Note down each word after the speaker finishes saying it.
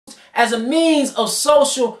as a means of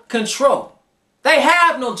social control. They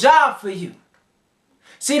have no job for you.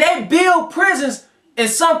 See, they build prisons in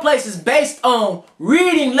some places based on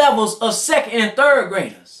reading levels of second and third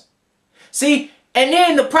graders. See, and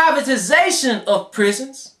then the privatization of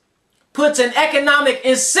prisons puts an economic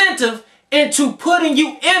incentive into putting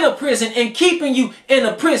you in a prison and keeping you in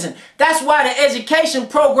a prison. That's why the education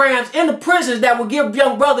programs in the prisons that will give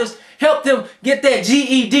young brothers, help them get their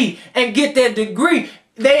GED and get their degree,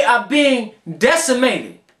 they are being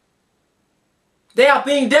decimated. They are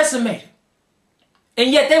being decimated.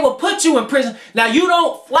 And yet they will put you in prison. Now, you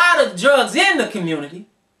don't fly the drugs in the community.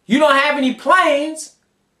 You don't have any planes.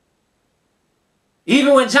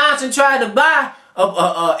 Even when Johnson tried to buy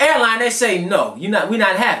an airline, they say, no, we're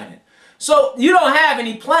not having it. So you don't have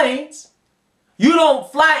any planes. You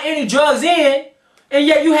don't fly any drugs in. And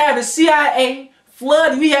yet you have the CIA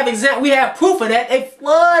flooded. We have proof of that. They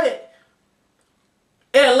flooded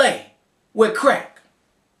LA with crack.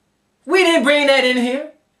 We didn't bring that in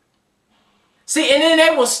here. See, and then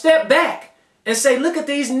they will step back and say, look at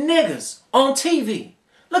these niggas on TV.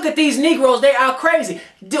 Look at these Negroes. They are crazy.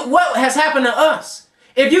 What has happened to us?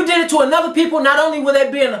 If you did it to another people, not only will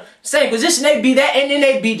they be in the same position, they'd be that, and then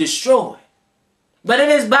they'd be destroyed. But it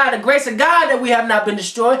is by the grace of God that we have not been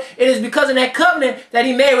destroyed. It is because of that covenant that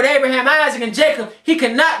he made with Abraham, Isaac, and Jacob. He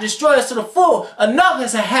cannot destroy us to the full. Enough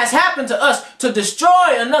has happened to us to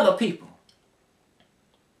destroy another people.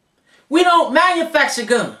 We don't manufacture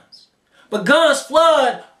guns, but guns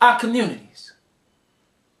flood our communities.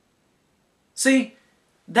 See,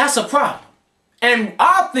 that's a problem. And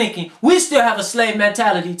our thinking, we still have a slave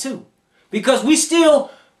mentality too. Because we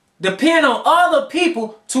still depend on other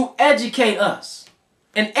people to educate us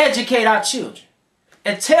and educate our children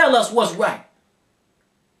and tell us what's right.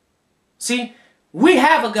 See, we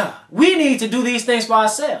have a God. We need to do these things for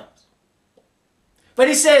ourselves. But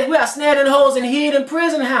he says we are snared in holes and hid in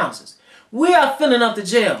prison houses. We are filling up the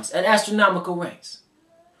jails at astronomical rates.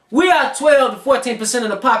 We are 12 to 14% of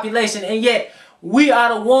the population, and yet we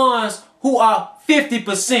are the ones who are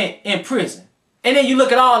 50% in prison. And then you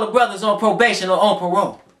look at all the brothers on probation or on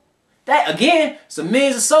parole. That, again, is a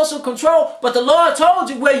means of social control, but the Lord told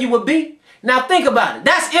you where you would be. Now think about it.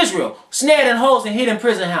 That's Israel, snared in holes and hid in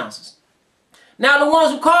prison houses. Now the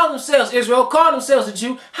ones who call themselves Israel, call themselves a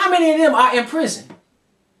Jew, how many of them are in prison?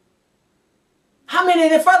 How many of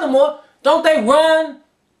them, furthermore, don't they run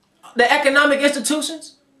the economic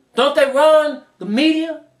institutions? Don't they run the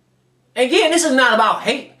media? Again, this is not about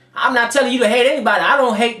hate. I'm not telling you to hate anybody. I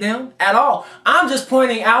don't hate them at all. I'm just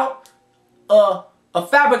pointing out a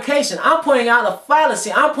fabrication. I'm pointing out a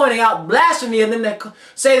fallacy. I'm pointing out blasphemy of them that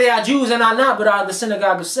say they are Jews and are not, but are the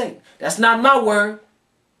synagogue of Satan. That's not my word.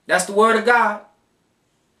 That's the word of God.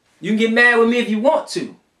 You can get mad with me if you want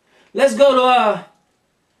to. Let's go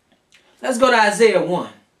to Isaiah 1.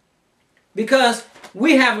 Because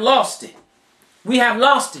we have lost it. We have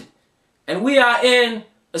lost it. And we are in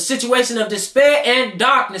a situation of despair and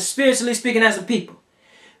darkness, spiritually speaking, as a people.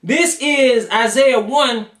 This is Isaiah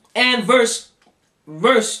 1 and verse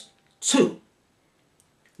 2.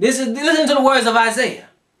 Listen to the words of Isaiah.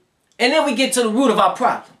 And then we get to the root of our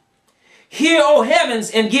problem. Hear, O heavens,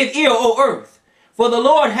 and give ear, O earth. For the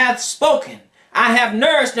Lord hath spoken. I have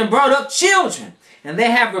nursed and brought up children, and they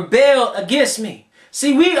have rebelled against me.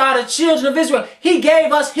 See, we are the children of Israel. He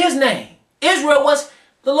gave us his name. Israel was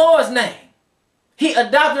the Lord's name. He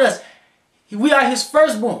adopted us. We are his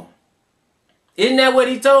firstborn. Isn't that what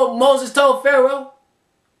Moses told Pharaoh?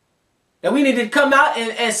 That we needed to come out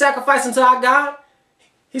and sacrifice unto our God?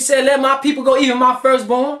 He said, let my people go, even my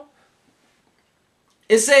firstborn.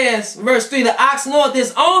 It says, verse 3, the ox knoweth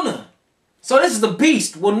his owner. So this is the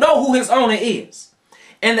beast, will know who his owner is.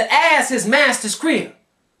 And the ass his master's crib.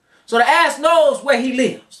 So the ass knows where he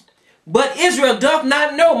lives. But Israel doth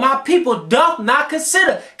not know, my people doth not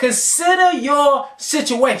consider. Consider your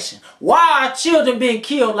situation. Why are children being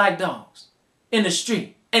killed like dogs in the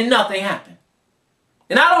street and nothing happened?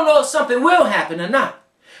 And I don't know if something will happen or not.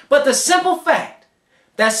 But the simple fact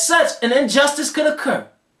that such an injustice could occur,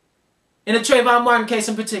 in the Trayvon Martin case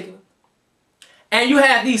in particular, and you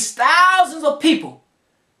have these thousands of people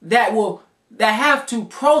that have to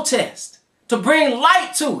protest to bring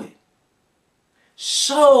light to it,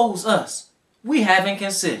 shows us we haven't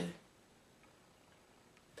considered.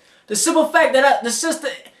 The simple fact that the sister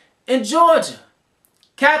in Georgia,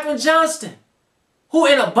 Catherine Johnston, who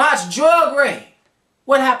in a botched drug raid,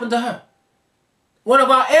 what happened to her? One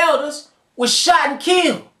of our elders was shot and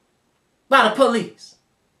killed by the police.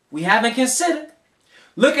 We haven't considered.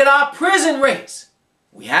 Look at our prison rates.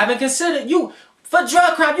 We haven't considered. For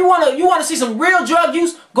drug crime, you wanna see some real drug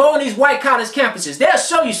use? Go on these white college campuses. They'll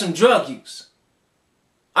show you some drug use.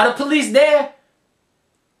 Are the police there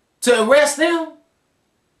to arrest them?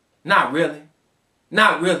 Not really.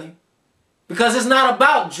 Not really. Because it's not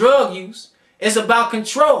about drug use. It's about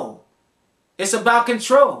control. It's about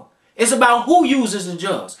control. It's about who uses the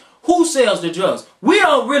drugs, who sells the drugs. We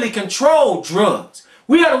don't really control drugs.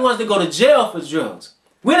 We are the ones that go to jail for drugs.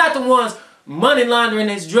 We're not the ones money laundering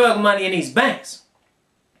this drug money in these banks.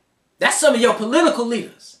 That's some of your political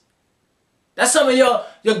leaders. That's some of your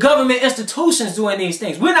government institutions doing these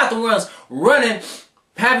things. We're not the ones running,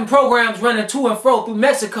 having programs running to and fro through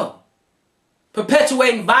Mexico,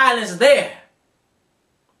 perpetuating violence there.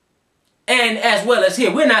 And as well as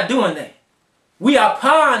here, we're not doing that. We are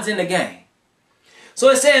pawns in the game. So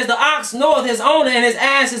it says, the ox knoweth his owner, and his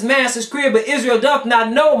ass his master's crib, but Israel doth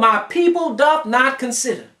not know, my people doth not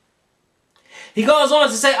consider. He goes on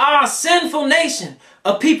to say, our sinful nation,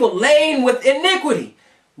 a people laden with iniquity.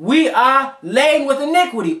 We are laden with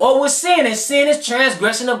iniquity, or with sin, and sin is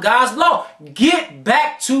transgression of God's law. Get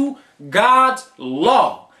back to God's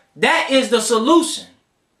law. That is the solution.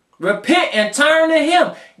 Repent and turn to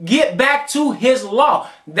Him. Get back to His law.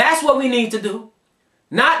 That's what we need to do.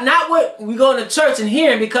 Not what we go to church and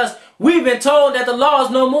hearing, because we've been told that the law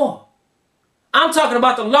is no more. I'm talking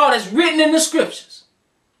about the law that's written in the scriptures.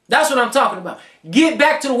 That's what I'm talking about. Get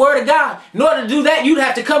back to the word of God. In order to do that, you'd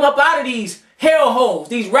have to come up out of these hell holes,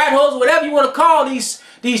 these rat holes, whatever you want to call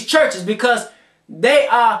these churches, because they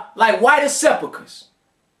are like white as sepulchres.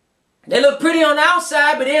 They look pretty on the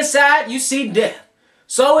outside, but inside you see death.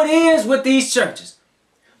 So it is with these churches.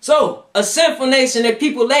 So, a sinful nation, a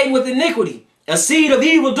people laden with iniquity, a seed of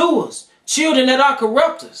evildoers, children that are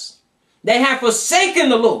corrupters. They have forsaken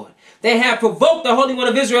the Lord. They have provoked the Holy One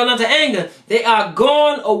of Israel unto anger. They are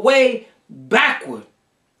gone away backward.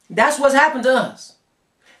 That's what's happened to us.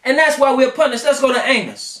 And that's why we're punished. Let's go to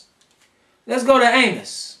Amos. Let's go to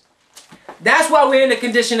Amos. That's why we're in the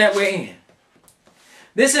condition that we're in.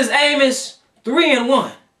 This is Amos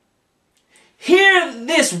 3:1. Hear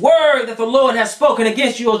this word that the Lord has spoken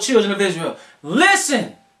against you, O children of Israel.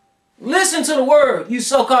 Listen. Listen to the word, you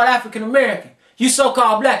so-called African American, you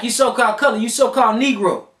so-called black, you so-called color, you so-called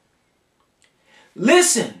Negro.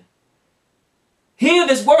 Listen. Hear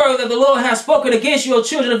this word that the Lord has spoken against you, O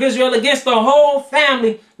children of Israel, against the whole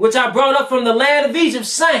family which I brought up from the land of Egypt,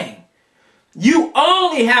 saying, you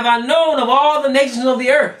only have I known of all the nations of the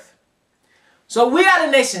earth. So we are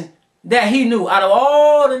the nation that He knew. Out of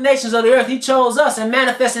all the nations of the earth, He chose us and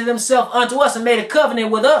manifested Himself unto us and made a covenant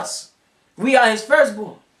with us. We are His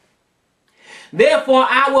firstborn. Therefore,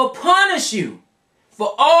 I will punish you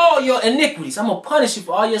for all your iniquities. I'm going to punish you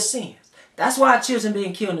for all your sins. That's why our children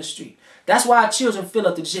being killed in the street. That's why our children fill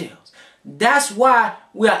up the jails. That's why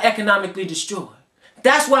we are economically destroyed.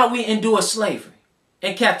 That's why we endure slavery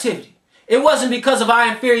and captivity. It wasn't because of our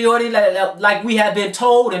inferiority like we have been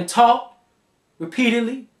told and taught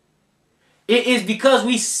repeatedly. It is because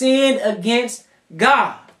we sinned against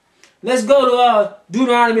God. Let's go to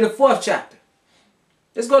Deuteronomy, the 4th chapter.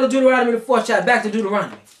 Let's go to Deuteronomy, the 4th chapter. Back to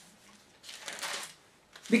Deuteronomy.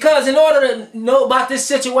 Because in order to know about this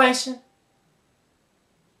situation,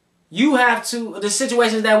 you have to, the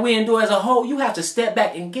situations that we endure as a whole, you have to step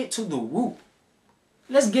back and get to the root.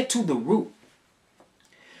 Let's get to the root.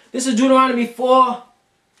 This is Deuteronomy 4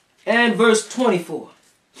 and verse 24.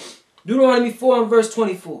 Deuteronomy 4 and verse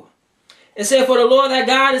 24. It said, for the Lord thy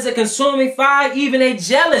God is a consuming fire, even a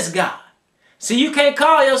jealous God. See, you can't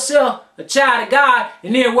call yourself a child of God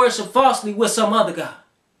and then worship falsely with some other God.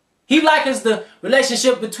 He likens the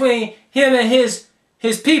relationship between Him and his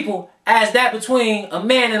people as that between a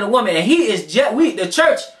man and a woman. And He is the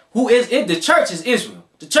church. The church is Israel.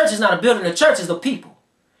 The church is not a building. The church is the people.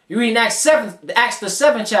 You read in Acts the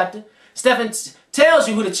 7th chapter. Stephen tells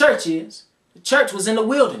you who the church is. The church was in the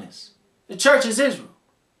wilderness. The church is Israel.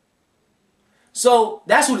 So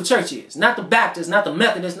that's who the church is. Not the Baptist, not the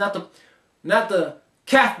Methodist, not the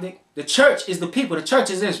Catholic. The church is the people. The church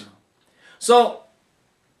is Israel. So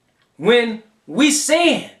when we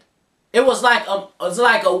sinned, it was like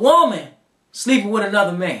a woman sleeping with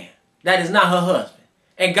another man that is not her husband.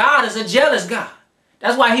 And God is a jealous God.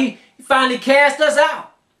 That's why He finally cast us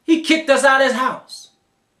out. He kicked us out of His house.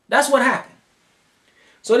 That's what happened.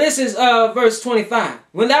 So this is verse 25.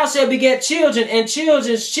 When thou shalt beget children and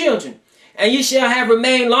children's children, and ye shall have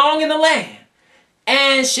remained long in the land,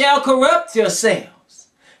 and shall corrupt yourselves.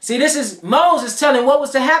 See, this is Moses telling what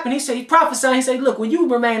was to happen. He prophesied. He said, look, when you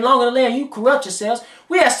remain long in the land, you corrupt yourselves.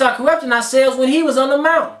 We had to start corrupting ourselves when He was on the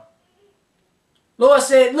mountain. Lord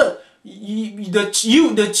said, look,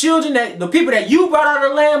 the people that you brought out of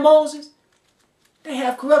the land, Moses, They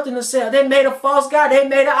have corrupted themselves. They made a false god. They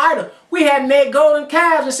made an idol. We had made golden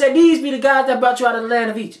calves and said, these be the gods that brought you out of the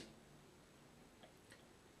land of Egypt.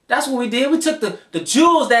 That's what we did. We took the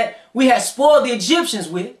jewels that we had spoiled the Egyptians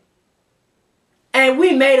with, and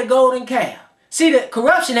we made a golden calf. See, the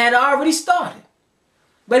corruption had already started.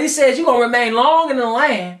 But he says you're going to remain long in the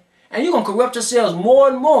land, and you're going to corrupt yourselves more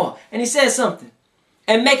and more. And he says something.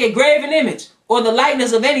 And make a graven image, or the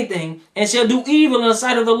likeness of anything, and shall do evil in the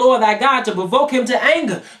sight of the Lord thy God to provoke him to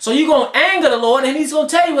anger. So you're going to anger the Lord, and he's going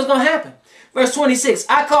to tell you what's going to happen. Verse 26,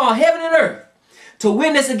 I call heaven and earth to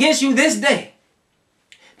witness against you this day,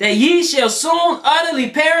 that ye shall soon utterly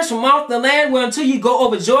perish from off the land whereunto ye go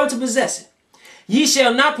over Jordan to possess it. Ye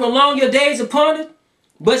shall not prolong your days upon it,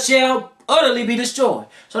 but shall utterly be destroyed.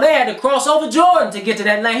 So they had to cross over Jordan to get to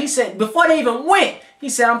that land. He said, before they even went, he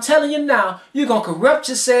said, I'm telling you now, you're going to corrupt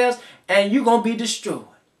yourselves and you're going to be destroyed.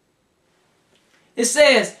 It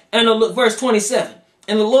says in verse 27,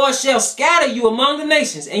 and the Lord shall scatter you among the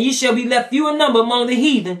nations, and ye shall be left few in number among the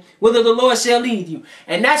heathen, whither the Lord shall lead you.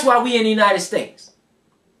 And that's why we in the United States.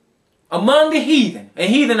 Among the heathen. And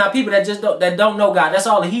heathen are people that just don't know God. That's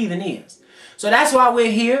all the heathen is. So that's why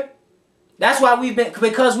we're here. That's why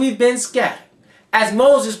because we've been scattered. As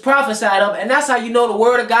Moses prophesied of, and that's how you know the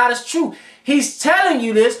word of God is true. He's telling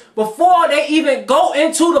you this before they even go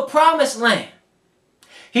into the promised land.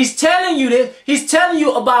 He's telling you this. He's telling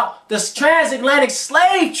you about the transatlantic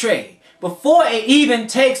slave trade before it even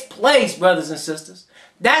takes place, brothers and sisters.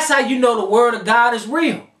 That's how you know the word of God is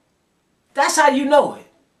real. That's how you know it.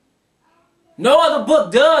 No other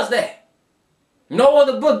book does that. No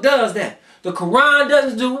other book does that. The Quran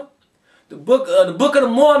doesn't do it. The book of the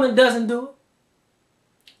Mormon doesn't do it.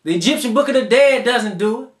 The Egyptian Book of the Dead doesn't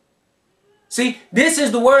do it. See, this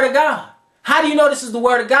is the word of God. How do you know this is the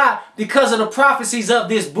word of God? Because of the prophecies of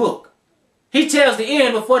this book. He tells the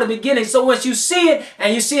end before the beginning. So once you see it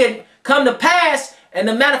and you see it come to pass and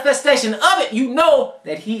the manifestation of it, you know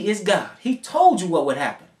that he is God. He told you what would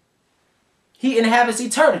happen. He inhabits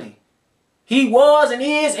eternity. He was and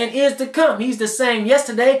is to come. He's the same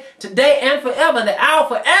yesterday, today, and forever. The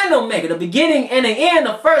Alpha and Omega, the beginning and the end,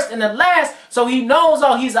 the first and the last. So he knows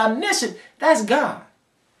all. He's omniscient. That's God.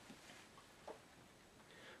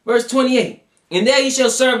 Verse 28. And there ye shall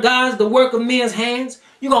serve gods, the work of men's hands.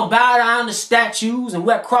 You're going to bow down to statues and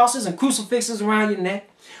wear crosses and crucifixes around your neck.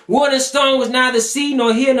 Wood and stone was neither see,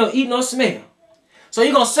 nor hear, nor eat, nor smell. So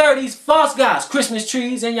you're going to serve these false gods, Christmas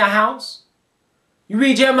trees in your house. You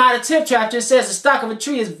read Jeremiah the 10th chapter, it says the stock of a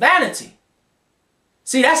tree is vanity.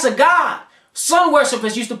 See, that's a god. Sun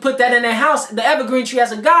worshippers used to put that in their house, the evergreen tree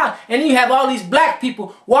as a god. And then you have all these black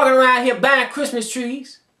people walking around here buying Christmas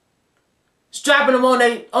trees, strapping them on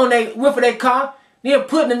their roof of their car, then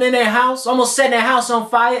putting them in their house, almost setting their house on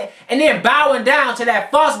fire, and then bowing down to that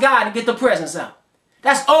false god to get the presents out.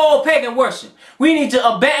 That's old pagan worship. We need to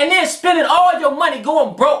abandon, and then spending all your money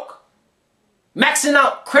going broke, maxing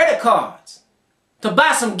out credit cards to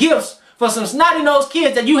buy some gifts for some snotty-nosed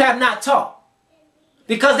kids that you have not taught.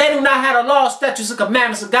 Because they do not have the law, statutes, and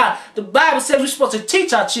commandments of God. The Bible says we're supposed to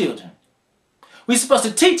teach our children. We're supposed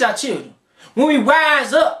to teach our children. When we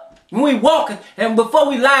rise up, when we walk, and before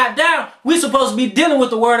we lie down, we're supposed to be dealing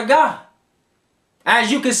with the word of God.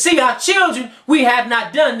 As you can see, our children, we have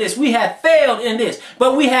not done this. We have failed in this.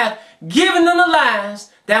 But we have given them the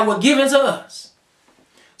lies that were given to us.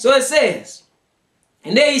 So it says,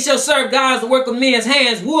 and there ye shall serve gods, the work of men's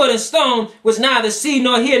hands, wood and stone, which neither see,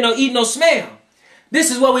 nor hear, nor eat, nor smell. This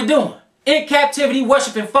is what we're doing. In captivity,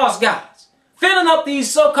 worshiping false gods. Filling up these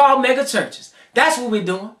so-called mega churches. That's what we're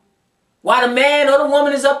doing. While the man or the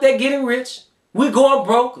woman is up there getting rich, we're going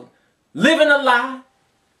broke, living a lie.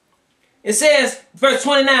 It says, verse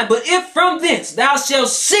 29, but if from thence thou shalt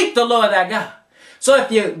seek the Lord thy God. So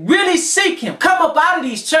if you really seek him, come up out of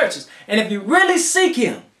these churches, and if you really seek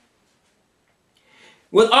him,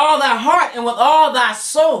 with all thy heart and with all thy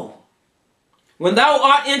soul, when thou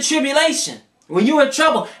art in tribulation, when you in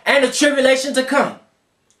trouble, and the tribulation to come,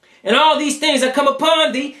 and all these things that come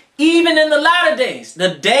upon thee, even in the latter days, the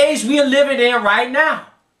days we are living in right now.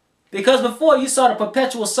 Because before you saw the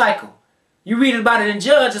perpetual cycle. You read about it in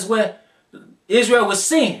Judges where Israel was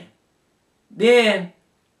sin. Then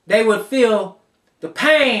they would feel the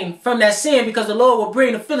pain from that sin because the Lord would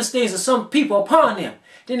bring the Philistines and some people upon them.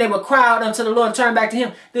 Then they would cry out unto the Lord and turn back to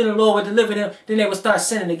him. Then the Lord would deliver them. Then they would start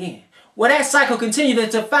sinning again. Well, that cycle continued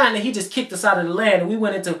until finally he just kicked us out of the land. And we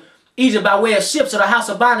went into Egypt by way of ships, or the house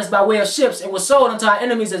of bondage by way of ships, and was sold unto our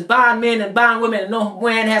enemies as bondmen and bondwomen. And no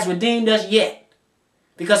man has redeemed us yet.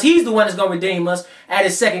 Because he's the one that's going to redeem us at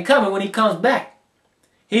his second coming when he comes back.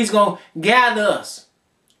 He's going to gather us.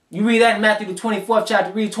 You read that in Matthew the 24th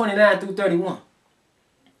chapter, read 29 through 31.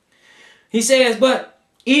 He says, but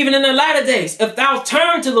even in the latter days, if thou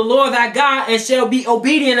turn to the Lord thy God and shall be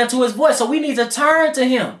obedient unto his voice. So we need to turn to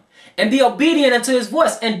him and be obedient unto his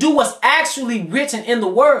voice and do what's actually written in the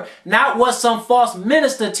word, not what some false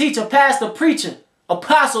minister, teacher, pastor, preacher,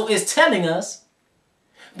 apostle is telling us.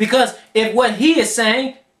 Because if what he is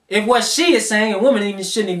saying, if what she is saying, a woman even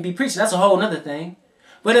shouldn't even be preaching, that's a whole other thing.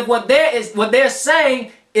 But if what they're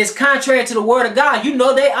saying is contrary to the word of God, you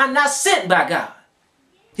know they are not sent by God.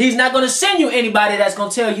 He's not going to send you anybody that's going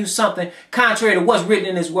to tell you something contrary to what's written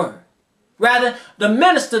in his word. Rather, the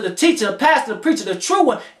minister, the teacher, the pastor, the preacher, the true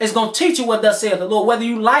one is going to teach you what thus saith the Lord, whether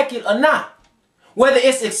you like it or not, whether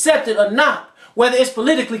it's accepted or not, whether it's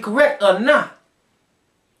politically correct or not.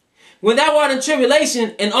 When thou art in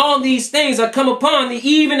tribulation and all these things are come upon thee,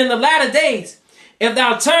 even in the latter days, if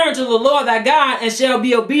thou turn to the Lord thy God and shall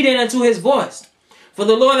be obedient unto his voice. For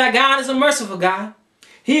the Lord thy God is a merciful God.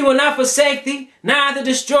 He will not forsake thee, neither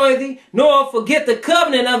destroy thee, nor forget the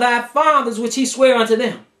covenant of thy fathers which he sware unto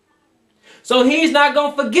them. So he's not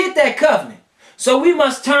going to forget that covenant. So we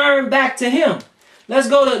must turn back to him. Let's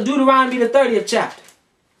go to Deuteronomy, the 30th chapter.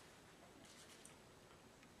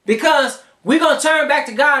 Because we're going to turn back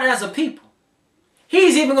to God as a people.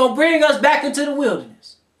 He's even going to bring us back into the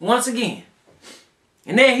wilderness once again.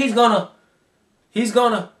 And then he's going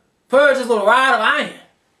to purge his little rod of iron.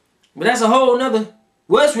 But that's a whole nother,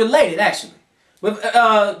 well, it's related actually.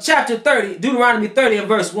 But chapter 30, Deuteronomy 30 and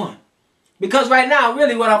verse 1. Because right now,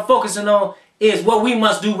 really what I'm focusing on is what we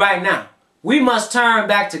must do right now. We must turn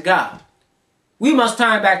back to God. We must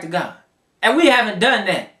turn back to God. And we haven't done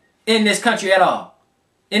that in this country at all.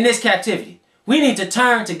 In this captivity. We need to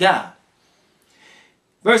turn to God.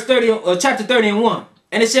 Verse 30, chapter 30 and 1.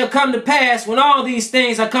 And it shall come to pass when all these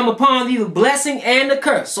things are come upon thee, the blessing and the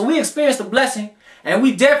curse. So we experienced the blessing, and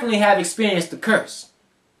we definitely have experienced the curse.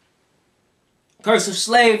 Curse of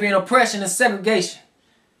slavery and oppression and segregation.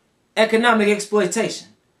 Economic exploitation.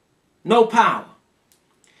 No power.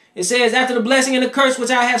 It says, after the blessing and the curse which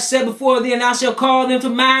I have set before thee, and thou shalt call them to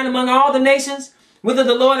mind among all the nations, whither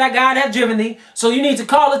the Lord thy God hath driven thee. So you need to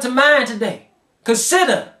call it to mind today.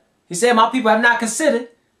 Consider. He said, my people have not considered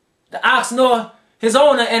the ox nor his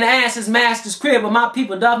owner, and ass his master's crib, but my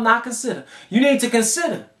people doth not consider. You need to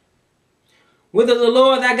consider whither the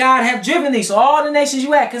Lord thy God hath driven thee. So all the nations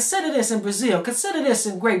you at, consider this in Brazil. Consider this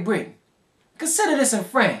in Great Britain. Consider this in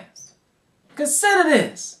France. Consider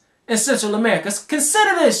this in Central America.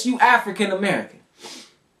 Consider this, you African American.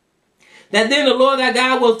 That then the Lord thy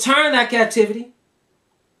God will turn thy captivity.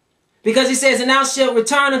 Because he says, and thou shalt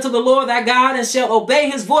return unto the Lord thy God, and shalt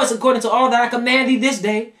obey his voice according to all that I command thee this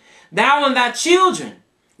day. Thou and thy children,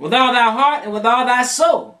 with all thy heart and with all thy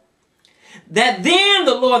soul. That then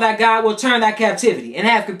the Lord thy God will turn thy captivity, and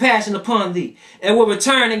have compassion upon thee, and will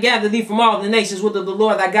return and gather thee from all the nations whither the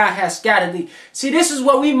Lord thy God hath scattered thee. See, this is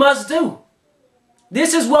what we must do.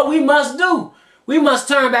 This is what we must do. We must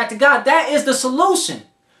turn back to God. That is the solution.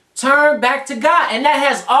 Turn back to God. And that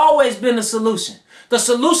has always been the solution. The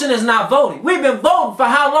solution is not voting. We've been voting for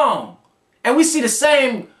how long? And we see the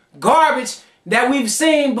same garbage that we've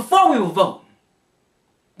seen before we were voting.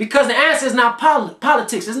 Because the answer is not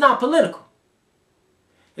politics. It's not political.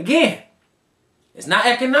 Again, it's not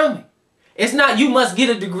economic. It's not you must get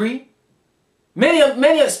a degree. Many,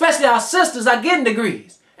 especially our sisters, are getting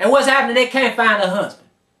degrees. And what's happening? They can't find a husband.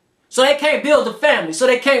 So they can't build a family. So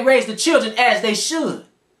they can't raise the children as they should.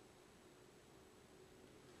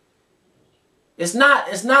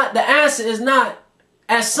 The answer is not,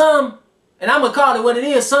 as some, and I'm going to call it what it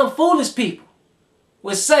is, some foolish people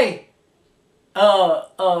would say,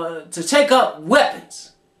 to take up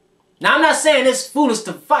weapons. Now, I'm not saying it's foolish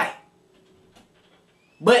to fight.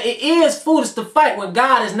 But it is foolish to fight when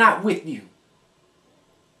God is not with you.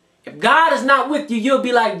 If God is not with you, you'll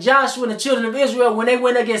be like Joshua and the children of Israel when they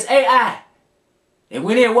went against Ai. They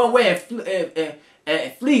went in one way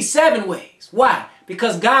and flee 7 ways. Why?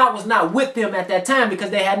 Because God was not with them at that time,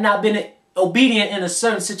 because they had not been obedient in a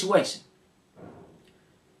certain situation.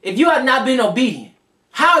 If you have not been obedient,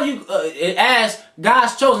 how you, as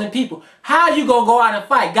God's chosen people, how you going to go out and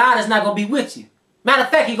fight? God is not going to be with you. Matter of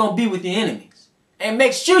fact, he's going to be with your enemies. And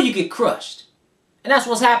make sure you get crushed. And that's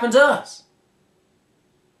what's happened to us.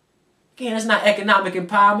 Again, it's not economic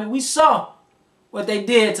empowerment. We saw what they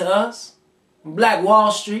did to us. Black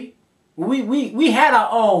Wall Street. We had our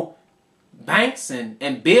own banks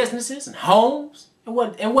and businesses and homes. And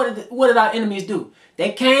what did our enemies do?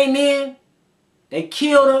 They came in, they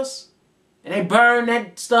killed us, and they burned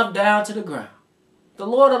that stuff down to the ground. The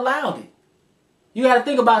Lord allowed it. You got to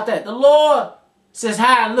think about that. The Lord says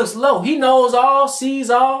high and looks low. He knows all, sees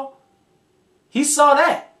all. He saw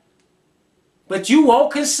that. But you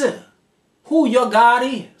won't consider. who your God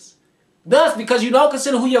is. Thus, because you don't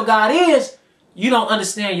consider who your God is, you don't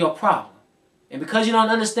understand your problem. And because you don't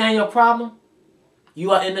understand your problem,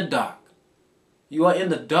 you are in the dark. You are in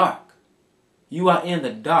the dark. You are in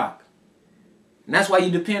the dark. And that's why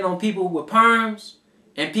you depend on people with perms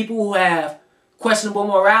and people who have questionable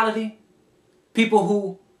morality,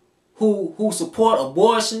 people who support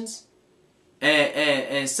abortions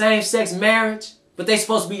and same-sex marriage, but they're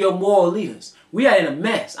supposed to be your moral leaders. We are in a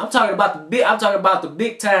mess. I'm talking about the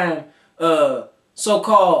big time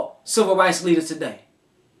so-called civil rights leaders today.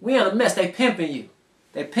 We in a mess. They pimping you.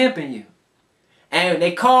 They pimping you. And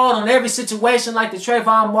they called on every situation like the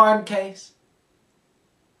Trayvon Martin case,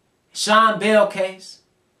 Sean Bell case,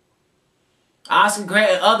 Oscar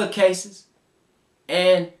Grant and other cases.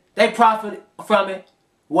 And they profit from it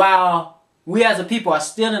while we as a people are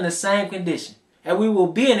still in the same condition. And we will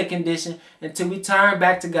be in a condition until we turn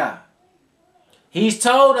back to God. He's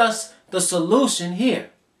told us the solution here.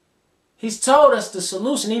 He's told us the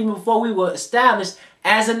solution even before we were established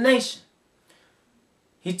as a nation.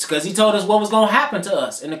 Because he told us what was going to happen to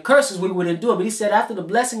us and the curses we would endure. But he said after the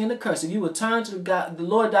blessing and the curse, if you would turn to the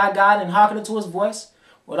Lord thy God and hearken unto his voice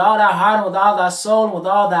with all thy heart and with all thy soul and with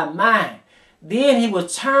all thy mind, then he will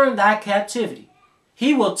turn thy captivity.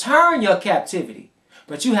 He will turn your captivity.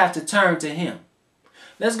 But you have to turn to him.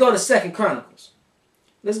 Let's go to 2 Chronicles.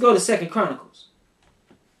 Let's go to 2 Chronicles.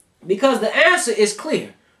 Because the answer is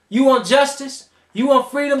clear. You want justice, you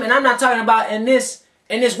want freedom, and I'm not talking about in this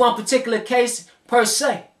one particular case per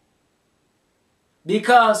se.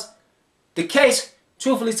 Because the case,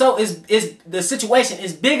 truthfully so, is the situation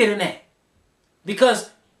is bigger than that.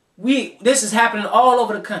 Because this is happening all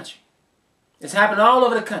over the country. It's happening all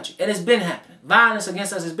over the country. And it's been happening. Violence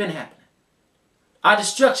against us has been happening. Our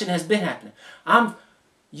destruction has been happening.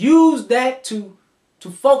 Use that to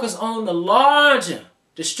focus on the larger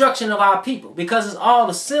destruction of our people, because it's all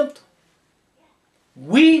a symptom.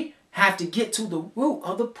 We have to get to the root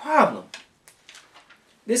of the problem.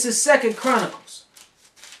 This is 2 Chronicles.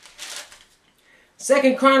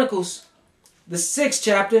 2 Chronicles, the 6th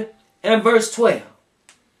chapter and verse 12.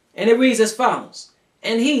 And it reads as follows.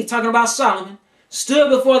 And he, talking about Solomon, stood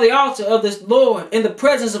before the altar of the Lord in the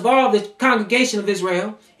presence of all the congregation of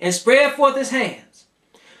Israel and spread forth his hands.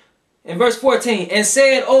 In verse 14, and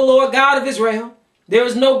said, O Lord God of Israel, there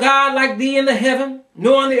is no God like thee in the heaven,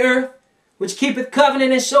 nor on the earth, which keepeth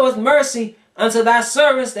covenant and showeth mercy unto thy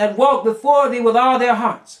servants that walk before thee with all their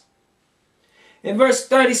hearts. In verse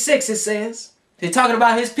 36 it says, they're talking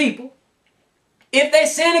about his people, if they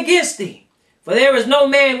sin against thee, for there is no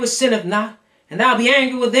man which sinneth not, and thou be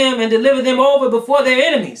angry with them and deliver them over before their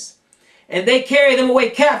enemies, and they carry them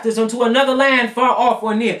away captives unto another land far off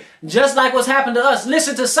or near. Just like what's happened to us.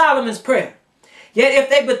 Listen to Solomon's prayer. Yet if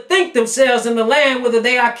they bethink themselves in the land whither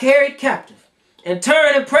they are carried captive, and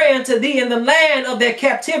turn and pray unto thee in the land of their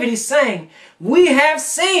captivity, saying, we have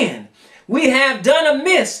sinned, we have done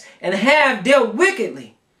amiss, and have dealt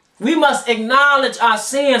wickedly. We must acknowledge our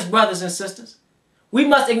sins, brothers and sisters. We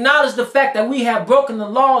must acknowledge the fact that we have broken the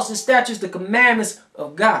laws and statutes, the commandments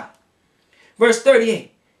of God. Verse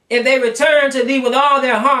 38, if they return to thee with all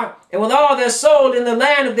their heart and with all their soul in the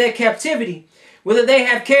land of their captivity, whither they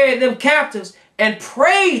have carried them captives, and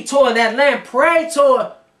pray toward that land, pray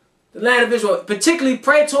toward the land of Israel, particularly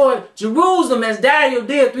pray toward Jerusalem as Daniel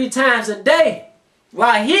did 3 times a day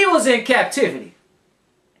while he was in captivity,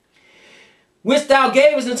 which thou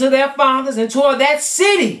gavest unto their fathers, and toward that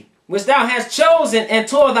city which thou hast chosen, and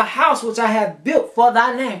toward the house which I have built for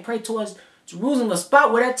thy name. Pray towards Jerusalem, the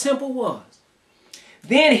spot where that temple was.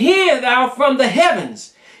 Then hear thou from the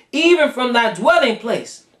heavens, even from thy dwelling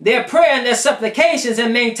place, their prayer and their supplications,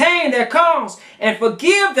 and maintain their cause, and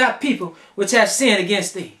forgive thy people which have sinned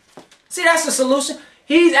against thee. See, that's the solution.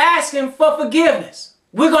 He's asking for forgiveness.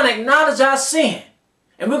 We're going to acknowledge our sin,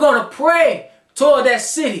 and we're going to pray toward that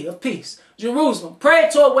city of peace, Jerusalem. Pray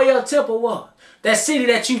toward where your temple was, that city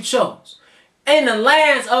that you chose, in the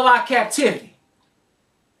lands of our captivity.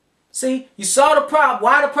 See, you saw the problem,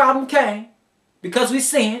 why the problem came, because we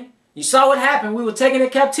sinned. You saw what happened. We were taken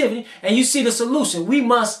into captivity. And you see the solution. We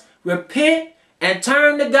must repent and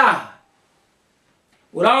turn to God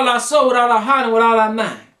with all our soul, with all our heart, and with all our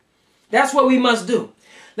mind. That's what we must do.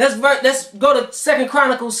 Let's go to 2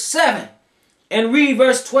 Chronicles 7 and read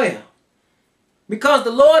verse 12. Because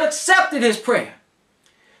the Lord accepted his prayer.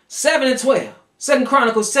 7 and 12. 2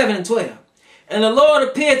 Chronicles 7 and 12. And the Lord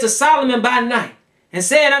appeared to Solomon by night and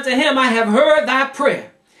said unto him, I have heard thy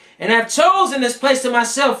prayer, and have chosen this place to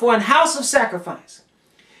myself for an house of sacrifice.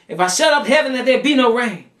 If I shut up heaven that there be no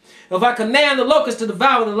rain, if I command the locusts to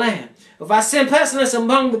devour the land, if I send pestilence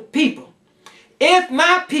among the people, if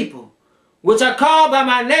my people, which are called by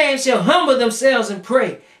my name, shall humble themselves and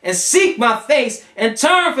pray, and seek my face, and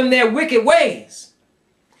turn from their wicked ways.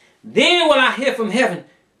 Then will I hear from heaven,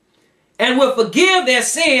 and will forgive their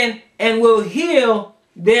sin, and will heal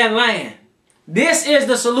their land. This is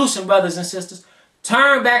the solution, brothers and sisters.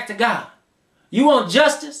 Turn back to God. You want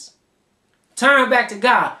justice? Turn back to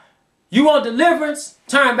God. You want deliverance?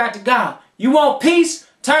 Turn back to God. You want peace?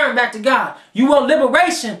 Turn back to God. You want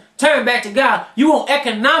liberation? Turn back to God. You want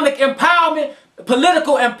economic empowerment,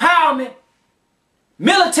 political empowerment,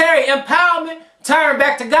 military empowerment? Turn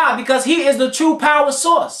back to God, because He is the true power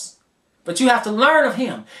source. But you have to learn of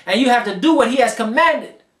Him, and you have to do what He has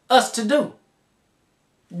commanded us to do.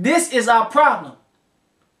 This is our problem.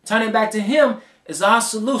 Turning back to Him is our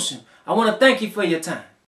solution. I want to thank you for your time.